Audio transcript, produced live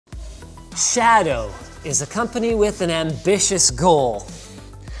Shadow is a company with an ambitious goal.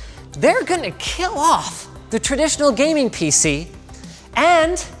 They're gonna kill off the traditional gaming PC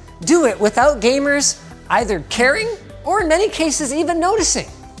and do it without gamers either caring or in many cases even noticing.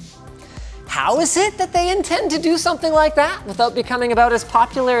 How is it that they intend to do something like that without becoming about as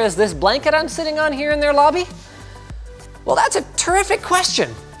popular as this blanket I'm sitting on here in their lobby? Well, that's a terrific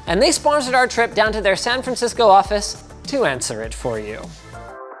question, and they sponsored our trip down to their San Francisco office to answer it for you.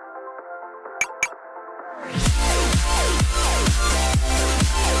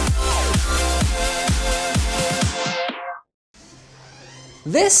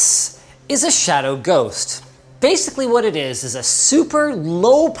 This is a Shadow Ghost. Basically what it is a super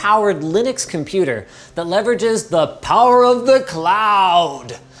low-powered Linux computer that leverages the power of the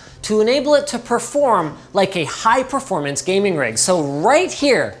cloud to enable it to perform like a high-performance gaming rig. So right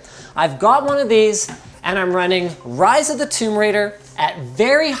here, I've got one of these and I'm running Rise of the Tomb Raider at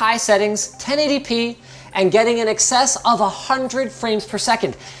very high settings, 1080p, and getting in excess of 100 frames per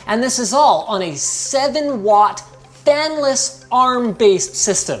second. And this is all on a 7-watt fanless ARM-based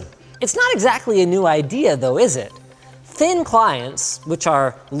system. It's not exactly a new idea though, is it? Thin clients, which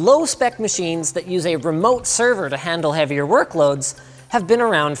are low-spec machines that use a remote server to handle heavier workloads, have been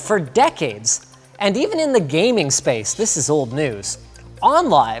around for decades. And even in the gaming space, this is old news.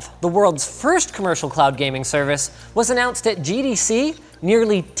 OnLive, the world's first commercial cloud gaming service, was announced at GDC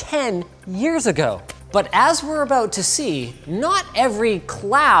nearly 10 years ago. But as we're about to see, not every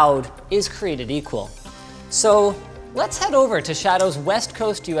cloud is created equal. So let's head over to Shadow's West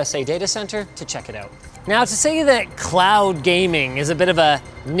Coast USA data center to check it out. Now, to say that cloud gaming is a bit of a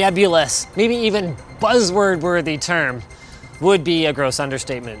nebulous, maybe even buzzword-worthy term would be a gross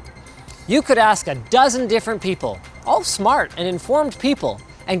understatement. You could ask a dozen different people, all smart and informed people,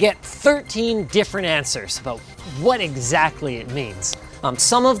 and get 13 different answers about what exactly it means.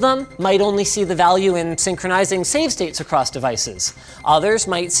 Some of them might only see the value in synchronizing save states across devices. Others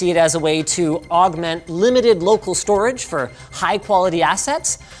might see it as a way to augment limited local storage for high quality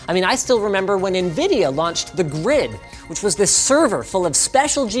assets. I mean, I still remember when NVIDIA launched the Grid, which was this server full of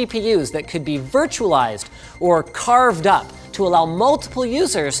special GPUs that could be virtualized or carved up to allow multiple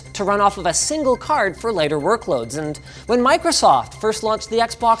users to run off of a single card for lighter workloads. And when Microsoft first launched the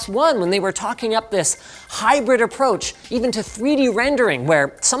Xbox One, when they were talking up this hybrid approach, even to 3D rendering,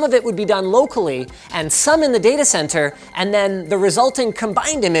 where some of it would be done locally and some in the data center, and then the resulting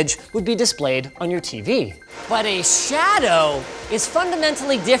combined image would be displayed on your TV. But a Shadow is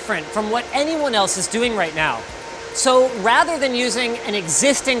fundamentally different from what anyone else is doing right now. So rather than using an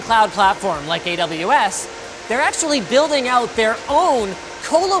existing cloud platform like AWS, they're actually building out their own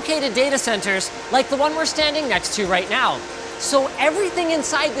co-located data centers like the one we're standing next to right now. So everything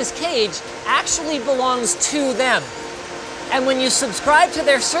inside this cage actually belongs to them. And when you subscribe to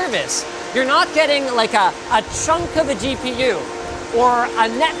their service, you're not getting like a chunk of a GPU or a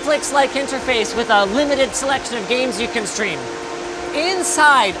Netflix-like interface with a limited selection of games you can stream.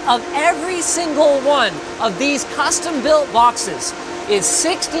 Inside of every single one of these custom-built boxes is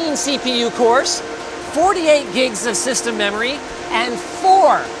 16 CPU cores, 48 gigs of system memory, and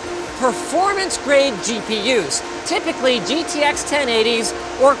 4 performance-grade GPUs, typically GTX 1080s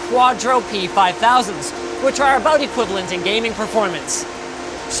or Quadro P5000s, which are about equivalent in gaming performance.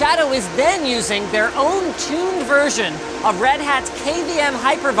 Shadow is then using their own tuned version of Red Hat's KVM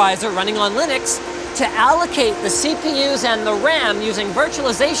hypervisor running on Linux to allocate the CPUs and the RAM using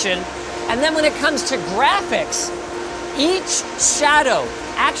virtualization, and then when it comes to graphics, each Shadow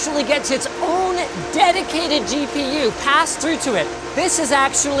actually gets its own dedicated GPU passed through to it. This is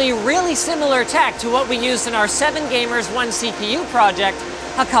actually really similar tech to what we used in our 7 Gamers 1 CPU project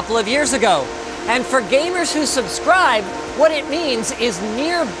a couple of years ago. And for gamers who subscribe, what it means is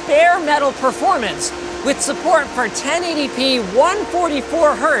near bare metal performance with support for 1080p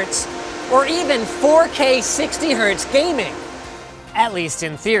 144 Hz or even 4K 60 Hz gaming. At least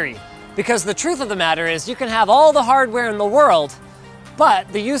in theory. Because the truth of the matter is you can have all the hardware in the world, but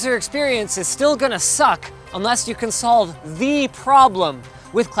the user experience is still gonna suck unless you can solve the problem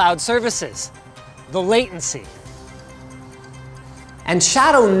with cloud services, the latency. And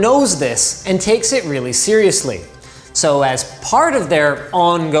Shadow knows this and takes it really seriously. So as part of their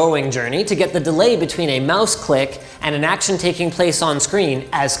ongoing journey to get the delay between a mouse click and an action taking place on screen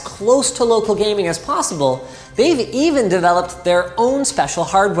as close to local gaming as possible, they've even developed their own special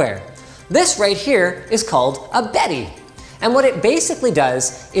hardware. This right here is called a Betty. And what it basically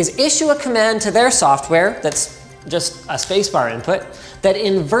does is issue a command to their software that's just a spacebar input that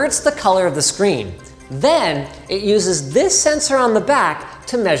inverts the color of the screen. Then it uses this sensor on the back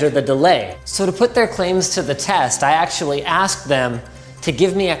to measure the delay. So to put their claims to the test, I actually asked them to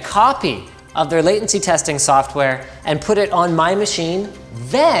give me a copy of their latency testing software and put it on my machine,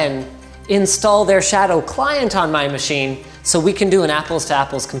 then install their Shadow client on my machine so we can do an apples to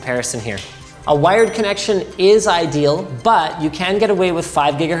apples comparison here. A wired connection is ideal, but you can get away with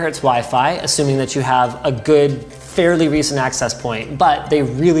 5 gigahertz Wi-Fi, assuming that you have a good, fairly recent access point, but they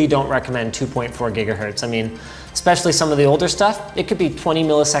really don't recommend 2.4 gigahertz. I mean, especially some of the older stuff, it could be 20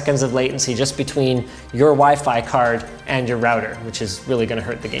 milliseconds of latency just between your Wi-Fi card and your router, which is really gonna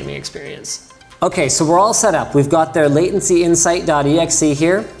hurt the gaming experience. Okay, so we're all set up. We've got their latencyinsight.exe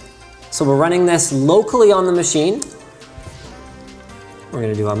here. So we're running this locally on the machine. We're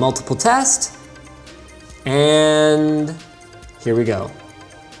gonna do our multiple test, and here we go.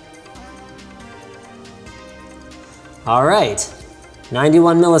 All right,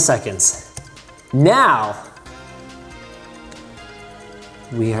 91 milliseconds. Now,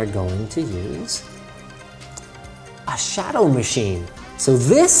 we are going to use a Shadow machine. So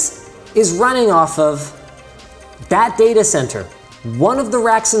this is running off of that data center, one of the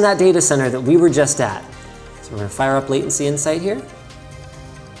racks in that data center that we were just at. So we're gonna fire up Latency Insight here.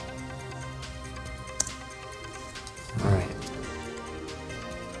 All right.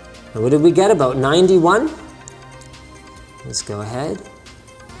 Now what did we get, about 91? Let's go ahead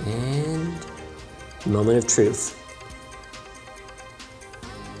and moment of truth.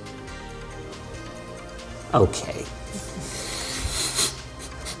 Okay.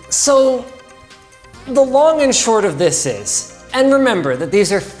 So the long and short of this is, and remember that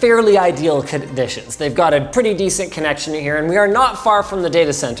these are fairly ideal conditions. They've got a pretty decent connection here and we are not far from the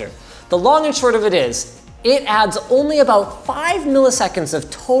data center. The long and short of it is, it adds only about 5 milliseconds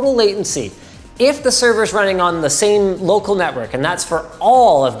of total latency if the server's running on the same local network, and that's for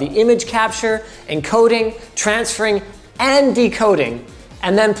all of the image capture, encoding, transferring, and decoding,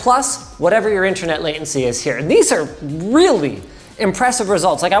 and then plus whatever your internet latency is here. And these are really impressive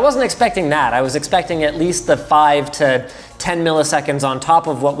results. Like, I wasn't expecting that. I was expecting at least the 5 to 10 milliseconds on top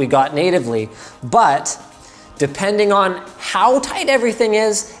of what we got natively, but depending on how tight everything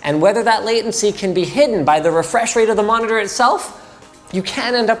is and whether that latency can be hidden by the refresh rate of the monitor itself, you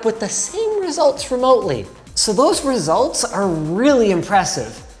can end up with the same results remotely. So those results are really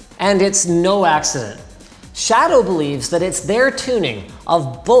impressive, and it's no accident. Shadow believes that it's their tuning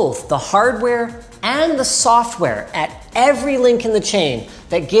of both the hardware and the software at every link in the chain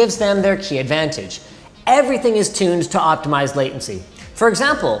that gives them their key advantage. Everything is tuned to optimize latency. For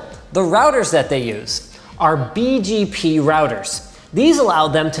example, the routers that they use are BGP routers. These allow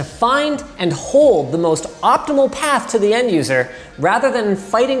them to find and hold the most optimal path to the end user rather than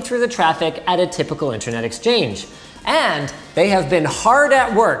fighting through the traffic at a typical internet exchange. And they have been hard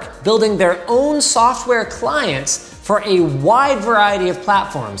at work building their own software clients for a wide variety of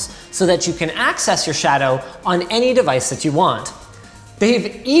platforms so that you can access your Shadow on any device that you want.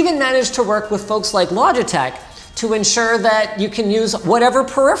 They've even managed to work with folks like Logitech to ensure that you can use whatever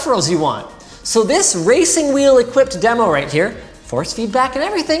peripherals you want. So this racing wheel equipped demo right here, force feedback and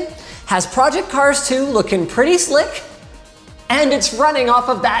everything, has Project Cars 2 looking pretty slick, and it's running off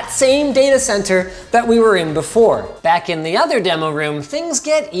of that same data center that we were in before. Back in the other demo room, things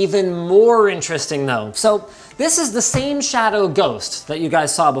get even more interesting though. So this is the same Shadow Ghost that you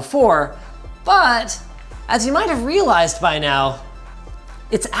guys saw before, but as you might have realized by now,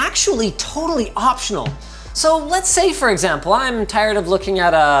 it's actually totally optional. So let's say, for example, I'm tired of looking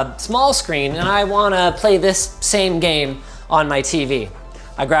at a small screen and I wanna play this same game on my TV.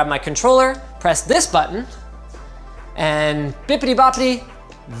 I grab my controller, press this button, and bippity boppity,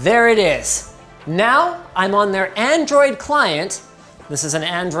 there it is. Now I'm on their Android client. This is an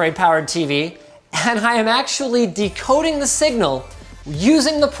Android powered TV, and I am actually decoding the signal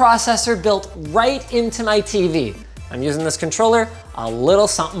using the processor built right into my TV. I'm using this controller, a little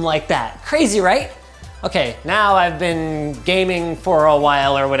something like that. Crazy, right? Okay, now I've been gaming for a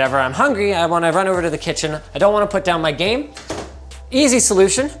while or whatever. I'm hungry, I wanna run over to the kitchen. I don't wanna put down my game. Easy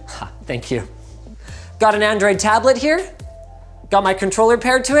solution, thank you. Got an Android tablet here, got my controller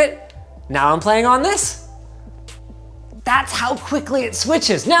paired to it. Now I'm playing on this. That's how quickly it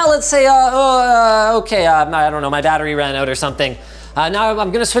switches. Now let's say, okay, I don't know, my battery ran out or something. Now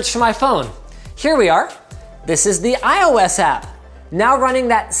I'm gonna switch to my phone. Here we are. This is the iOS app. Now running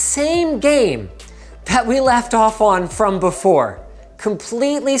that same game that we left off on from before.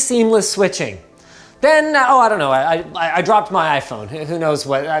 Completely seamless switching. Then, I don't know, I dropped my iPhone. Who knows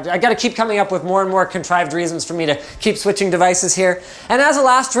what, I gotta keep coming up with more and more contrived reasons for me to keep switching devices here. And as a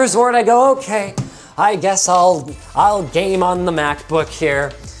last resort, I go, okay, I guess I'll game on the MacBook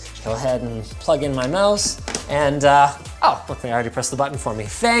here. Go ahead and plug in my mouse, and oh, look, they already pressed the button for me.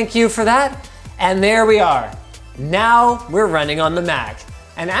 Thank you for that. And there we are. Now we're running on the Mac.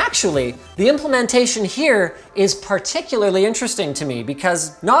 And actually, the implementation here is particularly interesting to me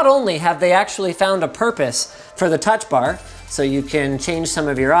because not only have they actually found a purpose for the touch bar, so you can change some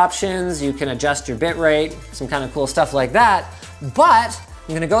of your options, you can adjust your bitrate, some kind of cool stuff like that, but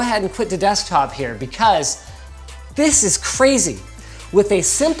I'm gonna go ahead and quit the desktop here because this is crazy. With a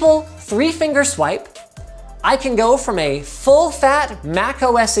simple 3-finger swipe, I can go from a full-fat Mac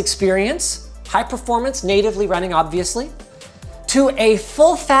OS experience, high performance, natively running obviously, to a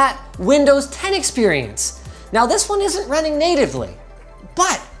full-fat Windows 10 experience. Now this one isn't running natively,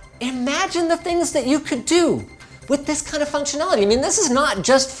 but imagine the things that you could do with this kind of functionality. I mean, this is not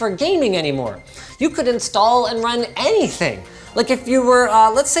just for gaming anymore. You could install and run anything. Like if you were,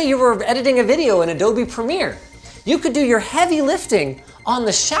 let's say you were editing a video in Adobe Premiere, you could do your heavy lifting on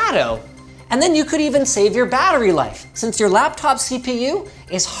the Shadow, and then you could even save your battery life, since your laptop CPU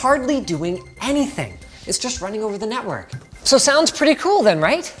is hardly doing anything. It's just running over the network. So sounds pretty cool then,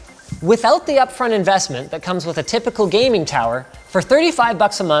 right? Without the upfront investment that comes with a typical gaming tower, for 35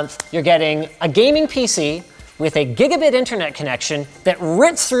 bucks a month, you're getting a gaming PC with a gigabit internet connection that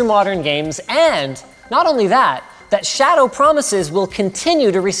rips through modern games, and not only that, that Shadow promises will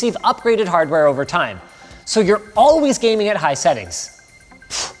continue to receive upgraded hardware over time. So you're always gaming at high settings.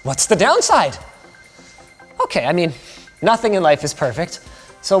 What's the downside? Okay, I mean, nothing in life is perfect.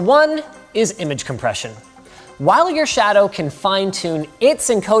 So one is image compression. While your Shadow can fine-tune its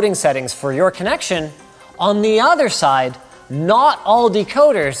encoding settings for your connection, on the other side, not all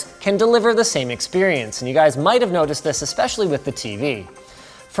decoders can deliver the same experience. And you guys might have noticed this, especially with the TV.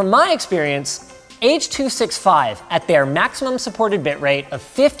 From my experience, H.265 at their maximum supported bitrate of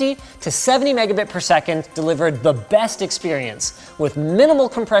 50 to 70 megabit per second delivered the best experience with minimal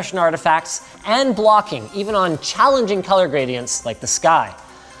compression artifacts and blocking, even on challenging color gradients like the sky.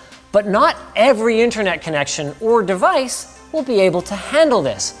 But not every internet connection or device will be able to handle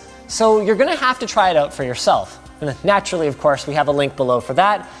this. So you're gonna have to try it out for yourself. And naturally, of course, we have a link below for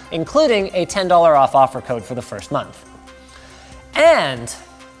that, including a $10 off offer code for the first month. And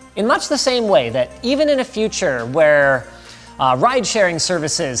in much the same way that even in a future where ride-sharing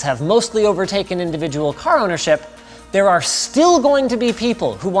services have mostly overtaken individual car ownership, there are still going to be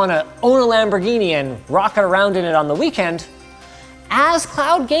people who want to own a Lamborghini and rocket around in it on the weekend. As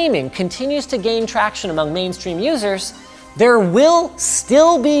cloud gaming continues to gain traction among mainstream users, there will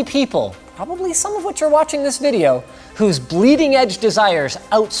still be people, probably some of which are watching this video, whose bleeding-edge desires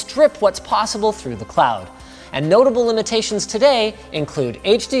outstrip what's possible through the cloud. And notable limitations today include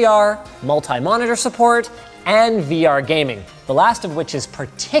HDR, multi-monitor support, and VR gaming, the last of which is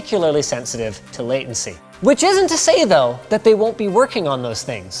particularly sensitive to latency. Which isn't to say, though, that they won't be working on those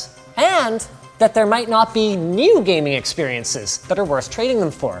things, and that there might not be new gaming experiences that are worth trading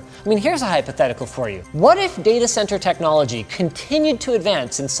them for. I mean, here's a hypothetical for you. What if data center technology continued to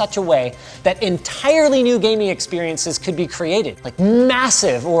advance in such a way that entirely new gaming experiences could be created, like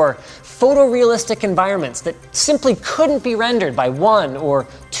massive or photorealistic environments that simply couldn't be rendered by 1 or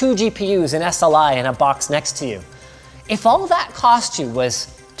 2 GPUs in SLI in a box next to you? If all that cost you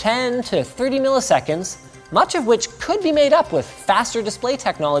was 10 to 30 milliseconds, much of which could be made up with faster display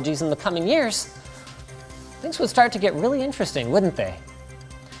technologies in the coming years, things would start to get really interesting, wouldn't they?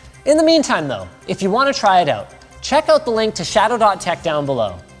 In the meantime though, if you want to try it out, check out the link to shadow.tech down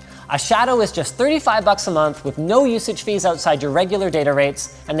below. A Shadow is just 35 bucks a month with no usage fees outside your regular data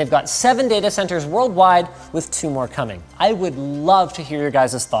rates, and they've got 7 data centers worldwide with 2 more coming. I would love to hear your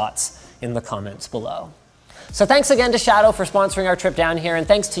guys' thoughts in the comments below. So thanks again to Shadow for sponsoring our trip down here, and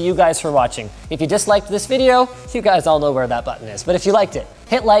thanks to you guys for watching. If you disliked this video, you guys all know where that button is. But if you liked it,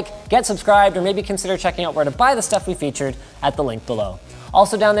 hit like, get subscribed, or maybe consider checking out where to buy the stuff we featured at the link below.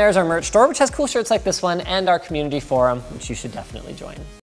 Also down there is our merch store, which has cool shirts like this one, and our community forum, which you should definitely join.